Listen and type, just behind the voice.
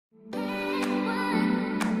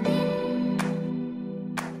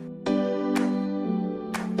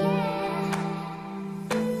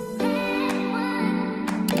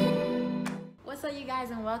guys,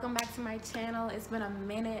 and welcome back to my channel. It's been a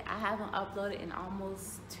minute. I haven't uploaded in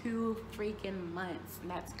almost 2 freaking months, and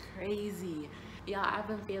that's crazy. Y'all, I've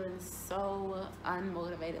been feeling so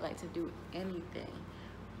unmotivated, like to do anything.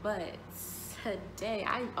 But today,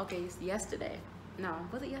 yesterday. No,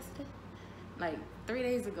 was it yesterday? Like 3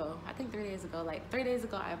 days ago. I think 3 days ago. Like 3 days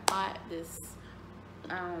ago, I bought this.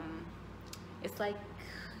 It's like,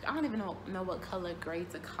 I don't even know what color gray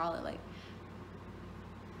to call it. Like,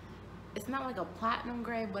 it's not like a platinum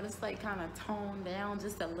gray, but it's like kind of toned down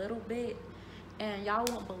just a little bit. And y'all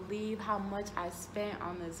won't believe how much I spent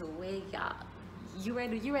on this wig, y'all. You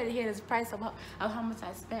ready to hear this price of how much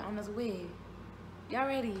I spent on this wig? Y'all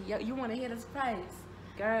ready? You want to hear this price?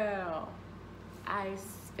 Girl, I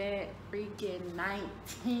spent freaking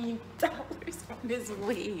 $19 on this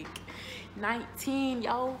wig. 19,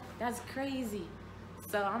 yo, that's crazy.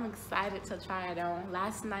 So I'm excited to try it on.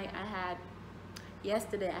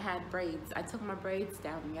 Yesterday I had braids. I took my braids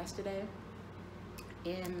down yesterday,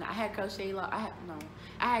 and I had crochet. I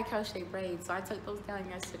had crochet braids, so I took those down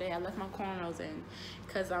yesterday. I left my cornrows in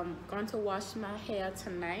because I'm going to wash my hair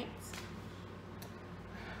tonight.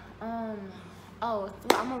 I'm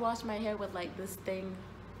gonna wash my hair with like this thing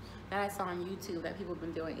that I saw on YouTube that people have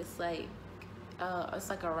been doing. It's like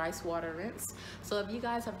a rice water rinse. So if you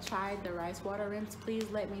guys have tried the rice water rinse, please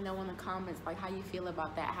let me know in the comments like how you feel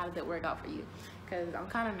about that. How did it work out for you? Because I'm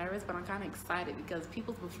kind of nervous, but I'm kind of excited because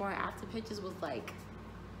people's before and after pictures was like,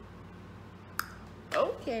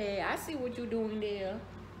 okay, I see what you're doing there.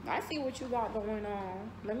 I see what you got going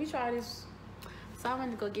on. Let me try this. So I'm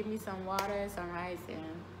gonna go get me some water, some rice, and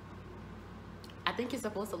I think you're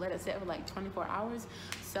supposed to let it sit for like 24 hours.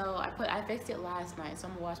 So I fixed it last night, so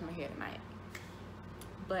I'm gonna wash my hair tonight.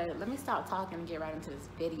 But let me stop talking and get right into this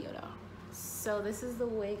video though. So this is the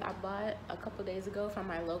wig I bought a couple days ago from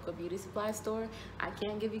my local beauty supply store. I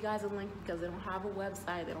can't give you guys a link because they don't have a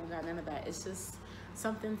website. They don't got none of that. It's just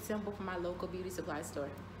something simple from my local beauty supply store.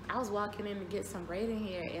 I was walking in to get some braiding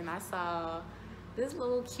hair, and I saw this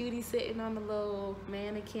little cutie sitting on the little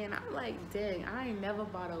mannequin. I'm like, dang, I ain't never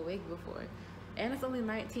bought a wig before. And it's only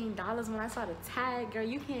 $19. When I saw the tag, girl,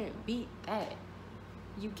 you can't beat that.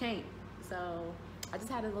 You can't. So I just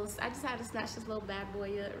had to snatch this little bad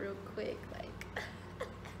boy up real quick. Like,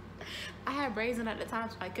 I had braids in at the time,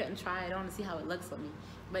 so I couldn't try it on to see how it looks on me.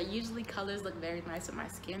 But usually colors look very nice with my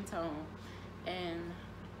skin tone. And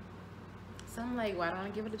so I'm like, why don't I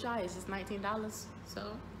give it a try? It's just $19,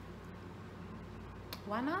 so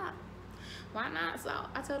why not? Why not? So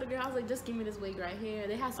I told the girl, I was like, just give me this wig right here.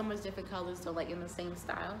 They have so much different colors, so like in the same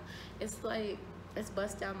style. It's like, it's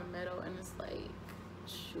bust down the middle, and it's like,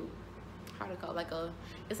 shoot, how to call it?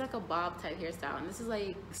 It's like a bob type hairstyle. And this is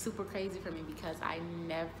like super crazy for me because I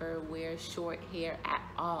never wear short hair at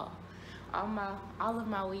all. All of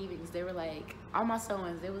my weavings, they were like, all my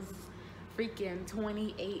sewings, it was freaking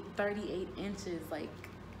 28, 38 inches. Like,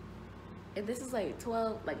 and this is like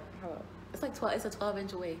 12, like, hold up. It's like 12, it's a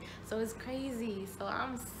 12-inch wig. So it's crazy. So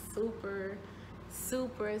I'm super,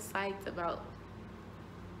 super psyched about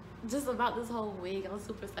this whole wig. I'm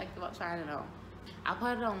super psyched about trying it on. I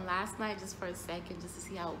put it on last night just for a second, just to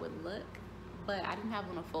see how it would look. But I didn't have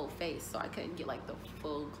on a full face, so I couldn't get like the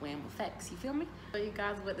full glam effects. You feel me? So you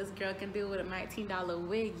guys, what this girl can do with a $19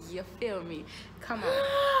 wig, you feel me? Come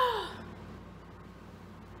on.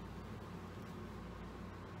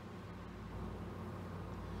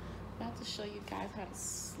 About to show you guys how to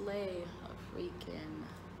slay a freaking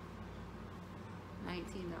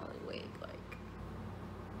 $19 wig. Like,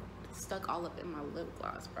 it's stuck all up in my lip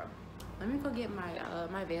gloss, bro. Let me go get my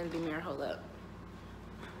my vanity mirror. Hold up.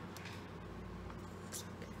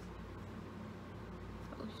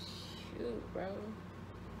 Oh shoot, bro.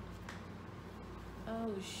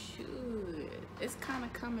 Oh shoot. It's kind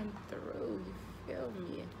of coming through. You feel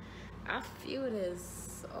me? I feel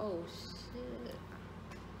this. Oh shit.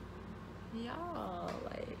 Y'all,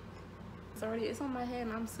 like, it's on my head,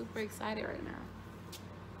 and I'm super excited right now.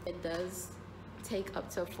 It does take up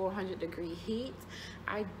to 400-degree heat.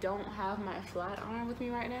 I don't have my flat iron with me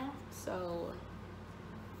right now, so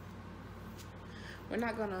we're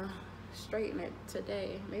not gonna straighten it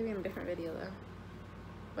today. Maybe in a different video though,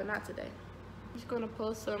 but not today. I'm just gonna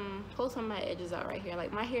pull some of my edges out right here.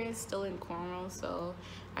 Like, my hair is still in cornrows, so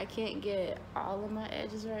I can't get all of my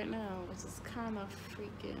edges right now, which is kind of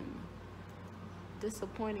freaking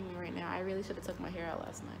disappointing me right now. I really should have took my hair out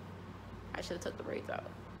last night. I should have took the braids out.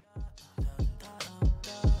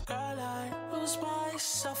 Girl, I lose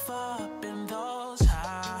myself up in those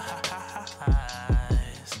highs.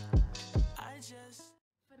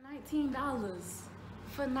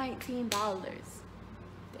 For $19.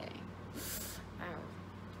 Dang.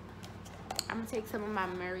 Ow. I'm gonna take some of my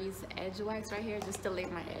Murray's Edge wax right here just to lay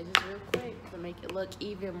my edges real quick to make it look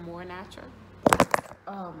even more natural.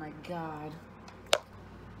 Oh my God.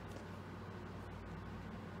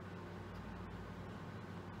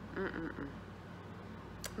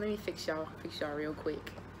 Let me fix y'all real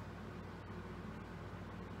quick.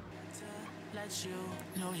 Let you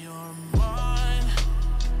know you're mine.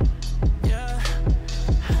 Yeah,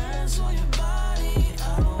 hands on your body.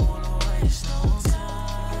 I don't wanna waste no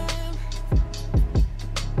time.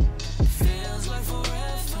 Feels like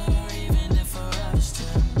forever, even if forever's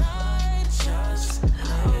tonight. Just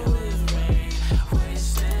lay with me,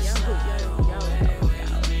 waste this night away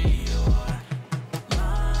with me. You're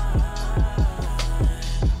mine.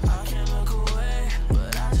 I can't look away,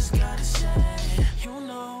 but I just gotta say, you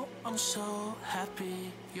know I'm so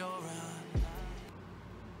happy you're around.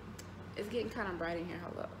 It's getting kind of bright in here.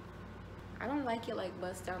 Hold up. I don't like it like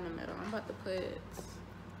bust down the middle. I'm about to put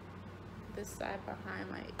this side behind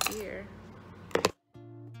my ear.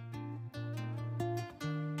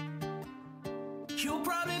 You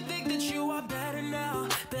probably think that you are better now,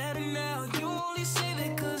 better now. You only say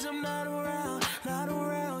that cause I'm not around, not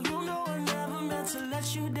around. You know I never meant to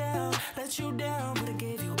let you down, let you down. Would've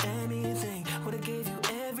gave you anything, would've gave you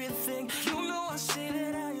everything. You know I say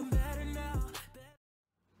that I am better now.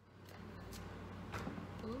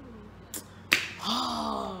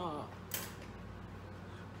 Oh.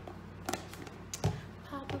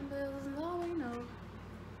 Poppin' bills, no we know.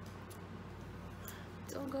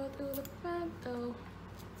 Don't go through the front though.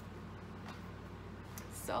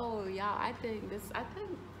 So y'all, I think this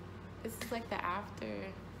is like the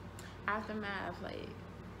aftermath. Like,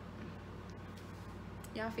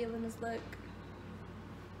 y'all feeling this look?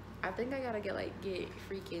 I think I gotta get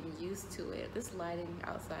freaking used to it. This lighting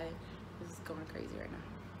outside is going crazy right now.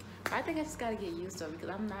 I think I just gotta get used to it because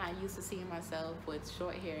I'm not used to seeing myself with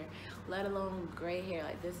short hair, let alone gray hair.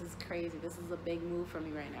 Like, this is crazy. This is a big move for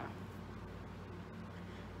me right now.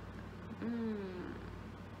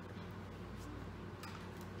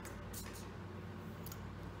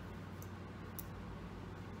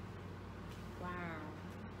 Wow.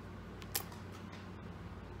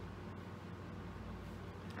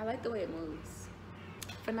 I like the way it moves.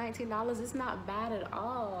 For $19, it's not bad at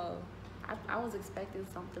all. I was expecting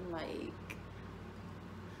something like,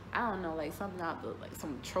 I don't know, like something out of like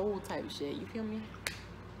some troll type shit, you feel me?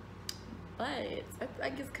 But I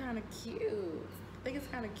think it's kind of cute. I think it's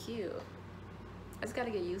kind of cute. I just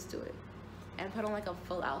gotta get used to it and put on like a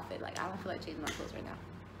full outfit. Like, I don't feel like changing my clothes right now.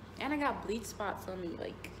 And I got bleach spots on me,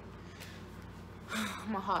 like,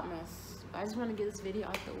 I'm a hot mess. I just want to get this video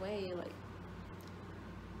out the way, like.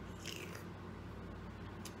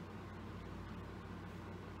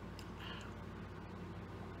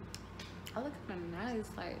 I look kind of nice,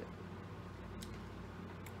 like.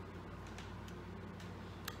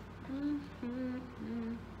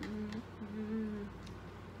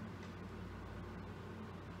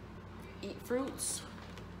 Eat fruits.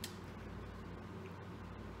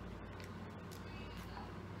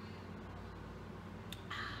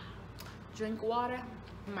 Drink water.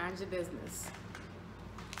 Mind your business.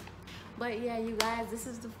 But yeah, you guys, this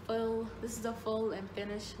is the full and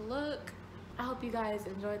finished look. I hope you guys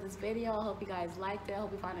enjoyed this video. I hope you guys liked it. I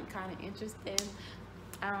hope you found it kind of interesting.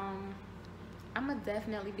 I'm gonna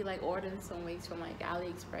definitely be like ordering some wigs from like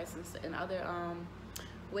AliExpress and other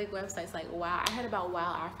wig websites like Wow. I heard about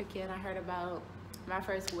Wow African. I heard about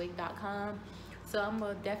myfirstwig.com. So I'm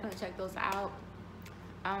gonna definitely check those out.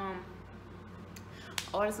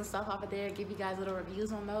 Order some stuff off of there, give you guys little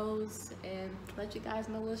reviews on those, and let you guys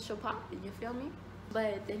know what's your poppin', you feel me?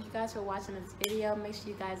 But thank you guys for watching this video. Make sure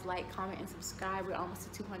you guys like, comment, and subscribe. We're almost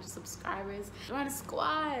at 200 subscribers. Join the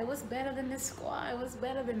squad. What's better than this squad? What's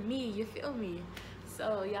better than me? You feel me?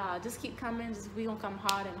 So y'all, just keep coming. We gonna come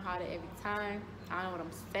harder and harder every time. I don't know what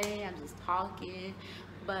I'm saying. I'm just talking.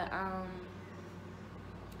 But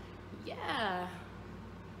yeah.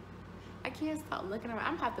 I can't stop looking around.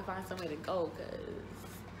 I'm gonna have to find somewhere to go because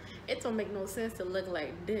it don't make no sense to look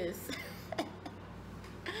like this.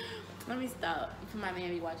 Let me stop for my man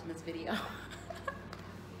be watching this video.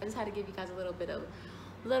 I just had to give you guys a little bit of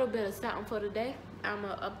something for today. I'm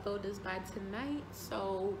gonna upload this by tonight,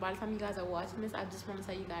 so by the time you guys are watching this, I just want to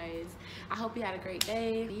tell you guys, I hope you had a great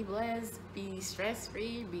day. Be blessed, be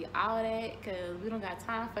stress-free, be all that, because we don't got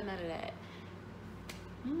time for none of that.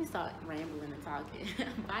 Let me start rambling and talking.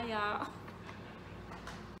 Bye, y'all.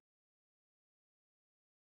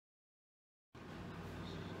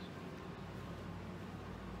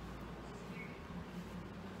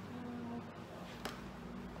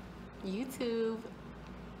 YouTube.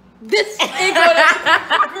 This ain't gonna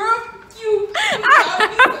girl, you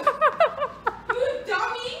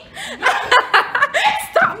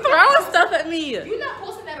me. You're not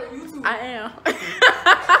posting that on YouTube. I am.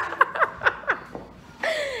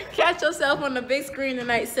 Catch yourself on the big screen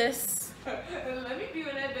tonight, sis. Let me be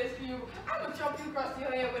in that bitch for you. I'm gonna jump you across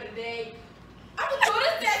your head with a day. I'm gonna throw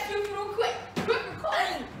this at you real quick. Quick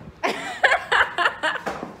recording.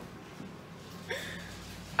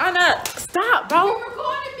 Anna, stop, bro. You're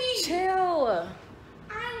recording me. Chill.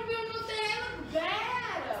 I don't feel no thing. That looks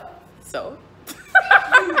bad. So.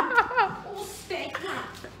 Oh, steak.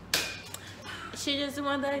 She just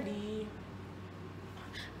want that D.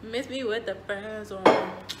 Miss me with the friends on.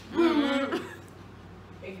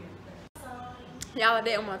 Y'all, I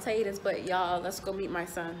didn't want to tell you this, but y'all, let's go meet my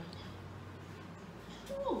son.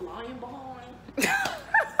 Oh, lying behind.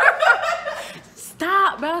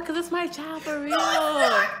 Stop, bro, cause it's my child for real.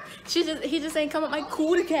 He just ain't come with my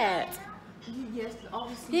cootie cat. Yes,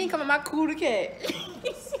 obviously. He ain't come with my cootie cat.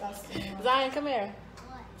 Disgusting. Zion, come here.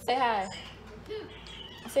 Say hi.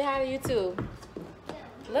 Say hi to YouTube.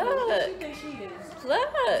 What Look, you think she is? look.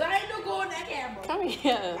 Zion, don't go on that camera. Come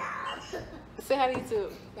here. Say hi to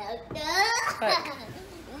YouTube.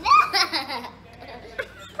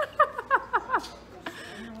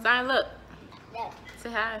 Zion, look. Say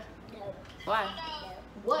hi. Why?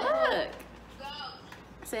 What? Look.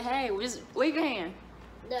 Say hey. Just wave your hand.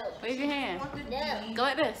 Wave your hand. Go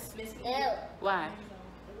like this. Why?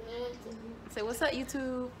 Say what's up,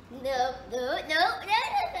 YouTube. No.